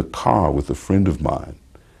in the car with a friend of mine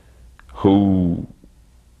who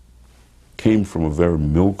came from a very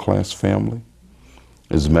middle-class family.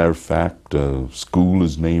 As a matter of fact, school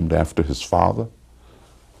is named after his father.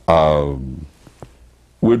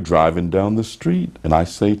 We're driving down the street, and I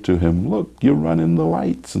say to him, look, you're running the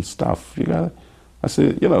lights and stuff. You gotta, I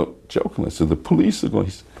said, you know, jokingly, I said, the police are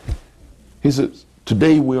going, he said,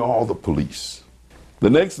 today we're all the police.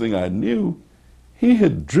 The next thing I knew, he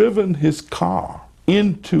had driven his car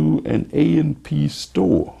into an A&P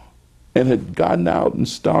store and had gotten out and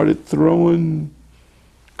started throwing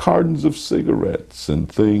cartons of cigarettes and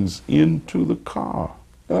things into the car.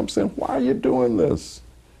 And I'm saying, why are you doing this?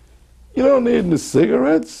 You don't need any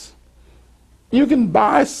cigarettes. You can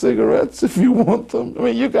buy cigarettes if you want them. I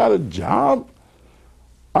mean, you got a job.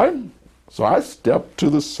 So I stepped to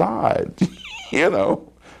the side, you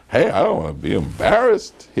know. Hey, I don't want to be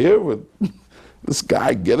embarrassed here with this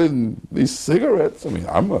guy getting these cigarettes. I mean,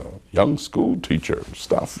 I'm a young school teacher and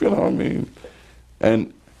stuff, you know what I mean?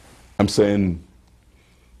 And I'm saying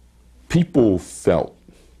people felt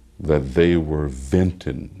that they were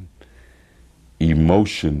venting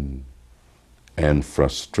emotion and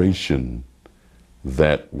frustration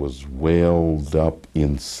that was welled up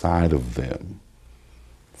inside of them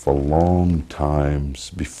for long times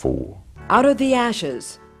before. Out of the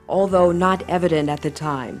ashes, although not evident at the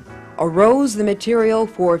time, arose the material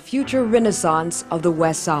for a future renaissance of the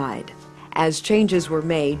West Side, as changes were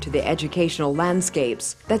made to the educational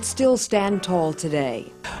landscapes that still stand tall today.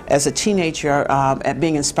 As a teenager, at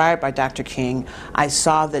being inspired by Dr. King, I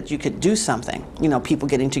saw that you could do something. You know, people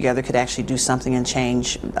getting together could actually do something and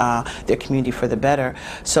change their community for the better.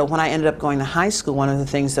 So when I ended up going to high school, one of the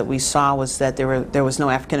things that we saw was that there was no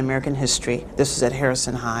African American history. This was at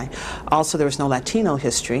Harrison High. Also, there was no Latino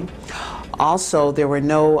history. Also, there were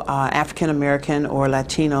no African American or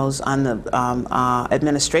Latinos on the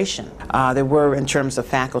administration. There were in terms of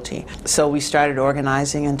faculty. So we started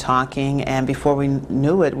organizing and talking, and before we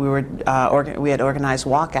knew it, we had organized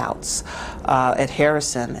walkouts at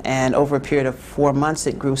Harrison, and over a period of 4 months,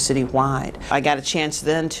 it grew citywide. I got a chance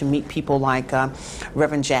then to meet people like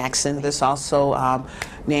Reverend Jackson. There's also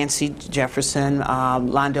Nancy Jefferson,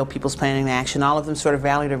 Lawndale People's Planning and Action. All of them sort of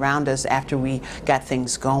rallied around us after we got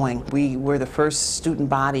things going. We were the first student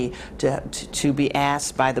body to be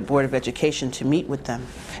asked by the Board of Education to meet with them.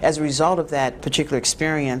 As a result of that particular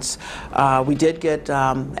experience, we did get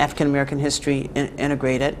African American history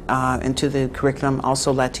integrated into the curriculum.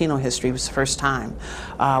 Also, Latino history was the first time.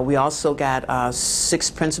 We also got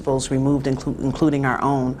 6 principals removed, including our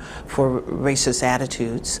own, for racist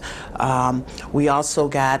attitudes. We also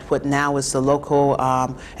got what now is the local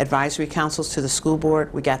advisory councils to the school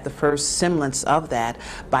board. We got the first semblance of that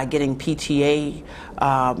by getting PTAs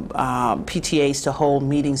to hold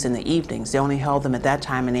meetings in the evenings. They only held them at that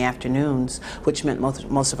time in the afternoons, which meant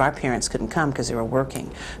most of our parents couldn't come because they were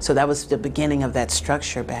working. So that was the beginning of that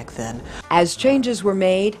structure back then. As changes were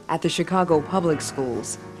made at the Chicago public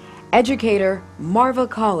schools, educator Marva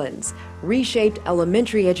Collins reshaped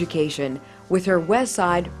elementary education with her West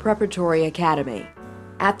Side Preparatory Academy.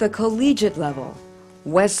 At the collegiate level,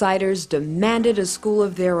 West Siders demanded a school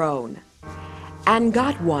of their own and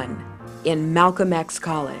got one in Malcolm X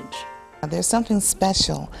College. There's something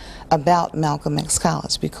special about Malcolm X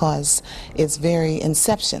College because its very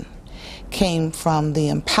inception came from the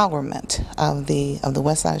empowerment of the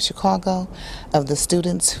West Side of Chicago, of the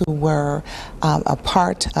students who were a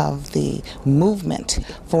part of the movement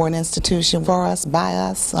for an institution for us, by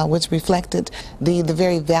us, which reflected the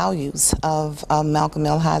very values of Malcolm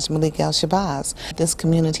El Hajj Malik El Shabazz. This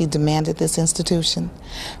community demanded this institution,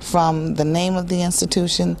 from the name of the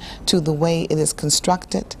institution to the way it is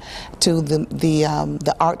constructed, to the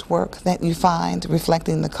artwork that you find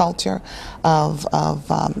reflecting the culture of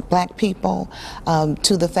black people,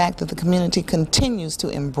 to the fact that the community continues to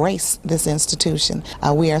embrace this institution.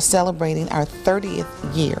 We are celebrating our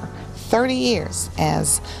 30th year. 30 years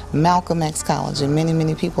as Malcolm X College, and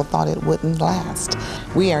many people thought it wouldn't last.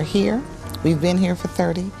 We are here, we've been here for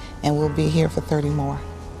 30, and we'll be here for 30 more.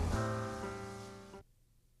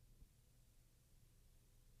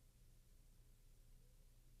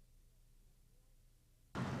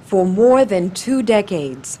 For more than 2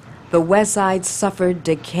 decades, the West Side suffered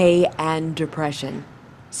decay and depression.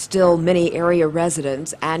 Still, many area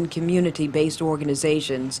residents and community-based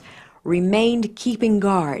organizations remained keeping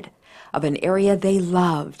guard of an area they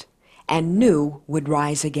loved and knew would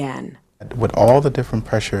rise again. With all the different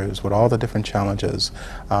pressures, with all the different challenges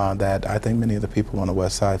that I think many of the people on the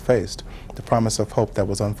West Side faced, the promise of hope that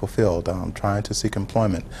was unfulfilled, trying to seek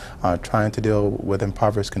employment, trying to deal with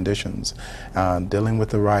impoverished conditions, dealing with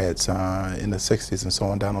the riots in the 60s and so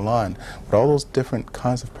on down the line, with all those different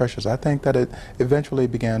kinds of pressures, I think that it eventually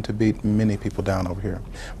began to beat many people down over here.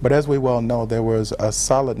 But as we well know, there was a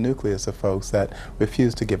solid nucleus of folks that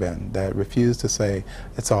refused to give in, that refused to say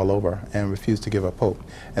it's all over, and refused to give up hope.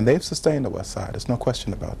 And they've sustained the West Side. There's no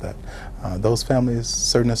question about that. Those families,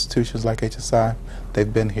 certain institutions like HSI,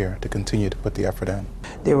 they've been here to continue to put the effort in.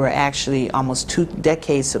 There were actually almost 2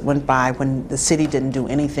 decades that went by when the city didn't do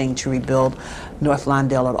anything to rebuild North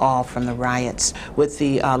Lawndale at all from the riots. With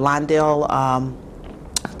the Lawndale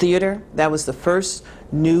Theater, that was the first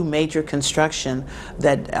new major construction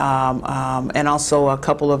that, and also a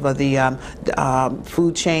couple of the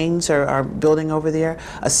food chains are building over there.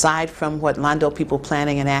 Aside from what Lawndale People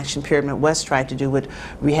Planning and Action Pyramid West tried to do with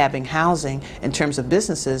rehabbing housing, in terms of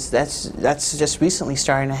businesses, that's just recently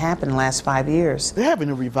starting to happen in the last 5 years. They're having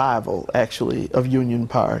a revival, actually, of Union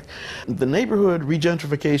Park. The neighborhood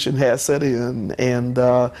regentrification has set in, and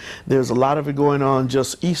there's a lot of it going on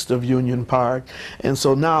just east of Union Park. And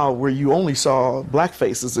so now, where you only saw black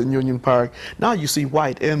faces in Union Park, now you see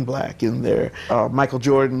white and black in there. Michael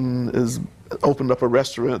Jordan has opened up a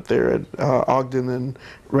restaurant there at Ogden and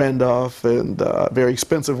Randolph, and a very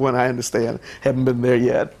expensive one, I understand. Haven't been there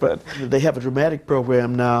yet, but they have a dramatic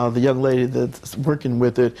program now. The young lady that's working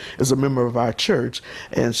with it is a member of our church,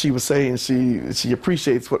 and she was saying she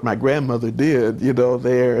appreciates what my grandmother did, you know,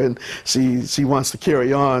 there, and she wants to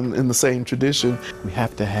carry on in the same tradition. We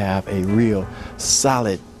have to have a real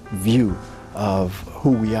solid view of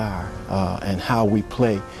who we are and how we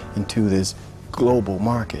play into this global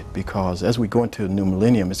market, because as we go into the new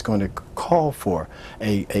millennium, it's going to call for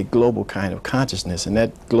a global kind of consciousness, and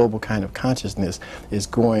that global kind of consciousness is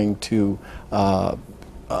going to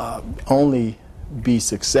only be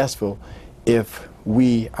successful if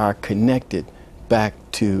we are connected back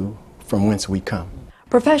to from whence we come.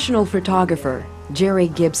 Professional photographer Jerry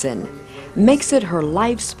Gibson makes it her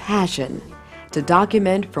life's passion to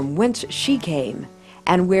document from whence she came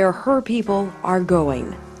and where her people are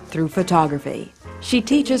going through photography. She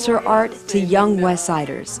teaches her art to young West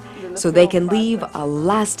Siders so they can leave a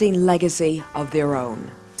lasting legacy of their own.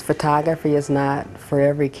 Photography is not for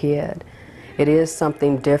every kid. It is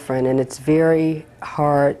something different, and it's very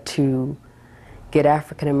hard to get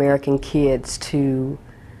African American kids to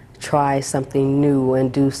try something new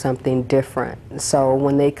and do something different. So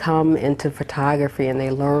when they come into photography and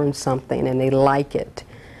they learn something and they like it,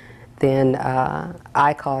 then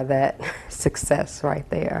I call that success right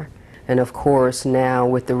there. And of course now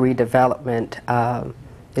with the redevelopment,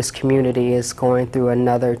 this community is going through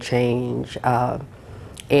another change.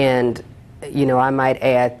 And you know, I might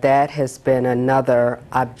add that has been another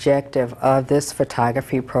objective of this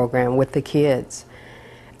photography program with the kids,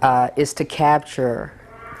 is to capture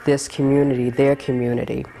this community,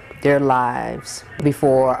 their lives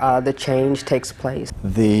before the change takes place.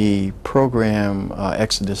 The program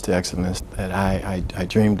Exodus to Excellence that I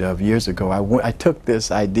dreamed of years ago, I took this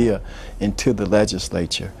idea into the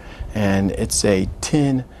legislature, and it's a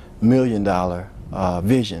 $10 million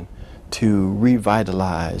vision to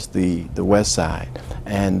revitalize the West Side.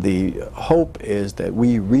 And the hope is that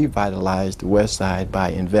we revitalize the West Side by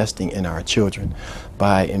investing in our children,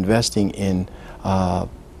 by investing in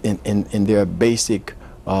their basic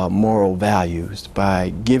moral values, by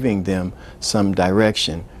giving them some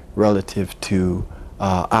direction relative to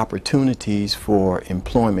opportunities for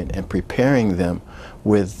employment, and preparing them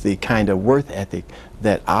with the kind of work ethic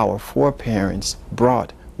that our foreparents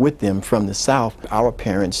brought with them from the South. Our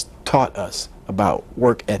parents taught us about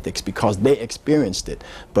work ethics because they experienced it,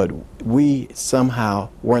 but we somehow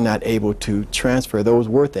were not able to transfer those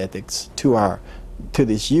work ethics to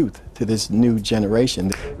this youth, to this new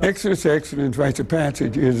generation. Exodus to Excellence Rites of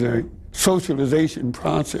Passage is a socialization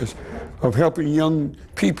process of helping young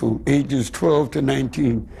people ages 12 to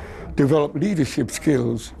 19 develop leadership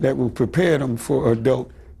skills that will prepare them for adult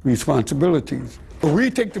responsibilities.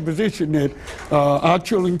 We take the position that our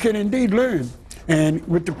children can indeed learn, and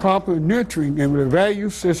with the proper nurturing and with a value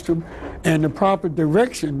system and the proper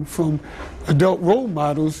direction from adult role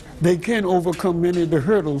models, they can overcome many of the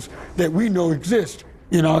hurdles that we know exist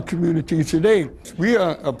in our community today. We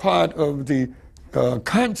are a part of the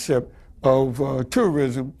concept of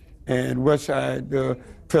tourism and West Side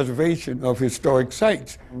preservation of historic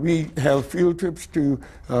sites. We have field trips to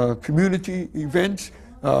community events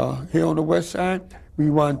here on the West Side. We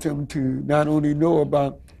want them to not only know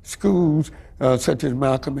about schools such as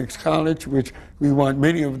Malcolm X College, which we want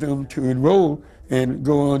many of them to enroll and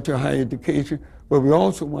go on to higher education. But we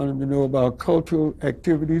also want them to know about cultural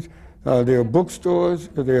activities. There are bookstores,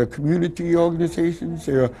 there are community organizations,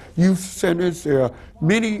 there are youth centers, there are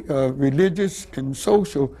many religious and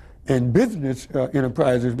social and business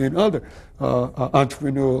enterprises and other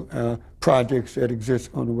entrepreneurial projects that exist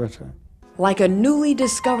on the West Side. Like a newly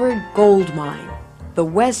discovered gold mine, the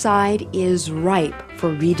West Side is ripe for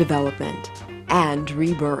redevelopment and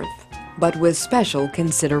rebirth, but with special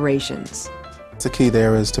considerations. The key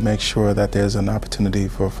there is to make sure that there's an opportunity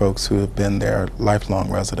for folks who have been there lifelong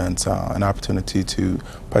residents, an opportunity to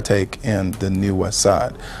partake in the new West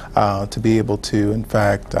Side, to be able to, in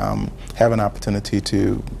fact, have an opportunity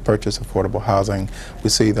to purchase affordable housing. We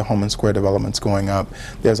see the home and square developments going up.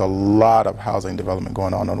 There's a lot of housing development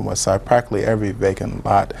going on the West Side. Practically every vacant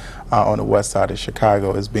lot on the West Side of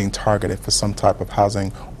Chicago is being targeted for some type of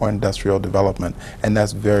housing or industrial development, and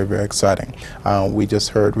that's very, very exciting. We just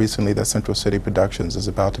heard recently that Central City Productions is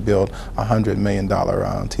about to build a $100 million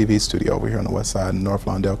TV studio over here on the West Side in North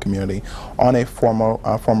Lawndale community on a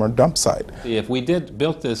former dump site. If we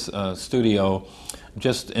built this studio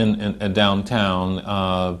just in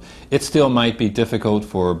downtown, it still might be difficult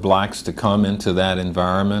for blacks to come into that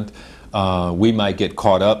environment. We might get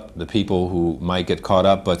caught up, the people who might get caught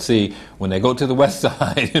up, but see, when they go to the West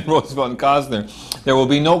Side in Roosevelt and Cosner, there will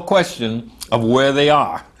be no question of where they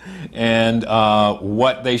are and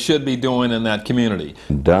what they should be doing in that community.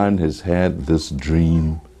 Don has had this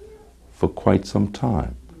dream for quite some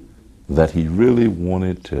time, that he really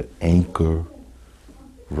wanted to anchor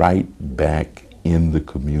right back in the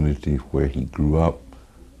community where he grew up,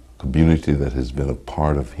 community that has been a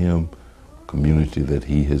part of him, community that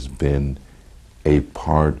he has been a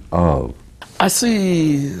part of. I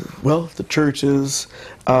see, well, the churches,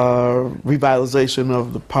 revitalization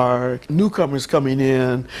of the park, newcomers coming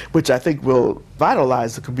in, which I think will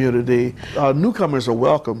vitalize the community. Newcomers are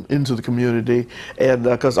welcome into the community, and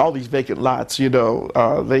because all these vacant lots, you know,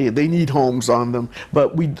 they need homes on them.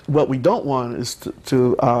 But what we don't want is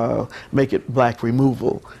to make it black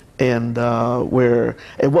removal. And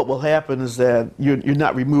what will happen is that you're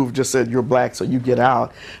not removed, just said you're black so you get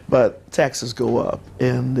out, but taxes go up.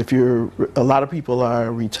 And if a lot of people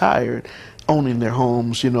are retired, owning their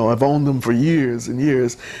homes, you know, have owned them for years and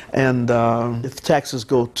years, and if taxes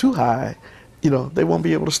go too high, you know, they won't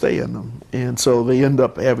be able to stay in them. And so they end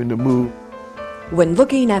up having to move. When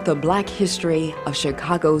looking at the black history of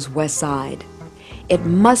Chicago's West Side, it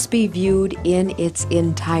must be viewed in its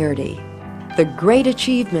entirety. The great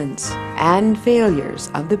achievements and failures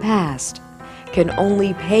of the past can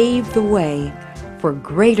only pave the way for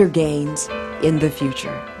greater gains in the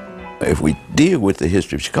future. If we deal with the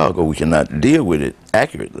history of Chicago, we cannot deal with it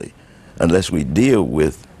accurately unless we deal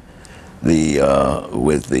with the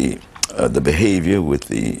behavior, with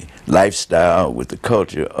the lifestyle, with the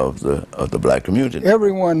culture of the black community.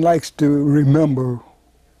 Everyone likes to remember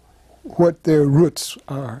what their roots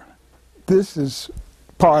are. This is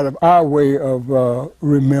part of our way of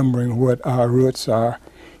remembering what our roots are,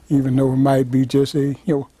 even though it might be just a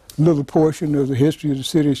little portion of the history of the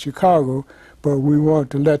city of Chicago, but we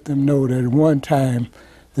want to let them know that at one time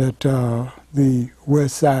that the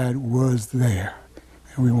West Side was there,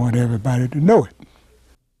 and we want everybody to know it.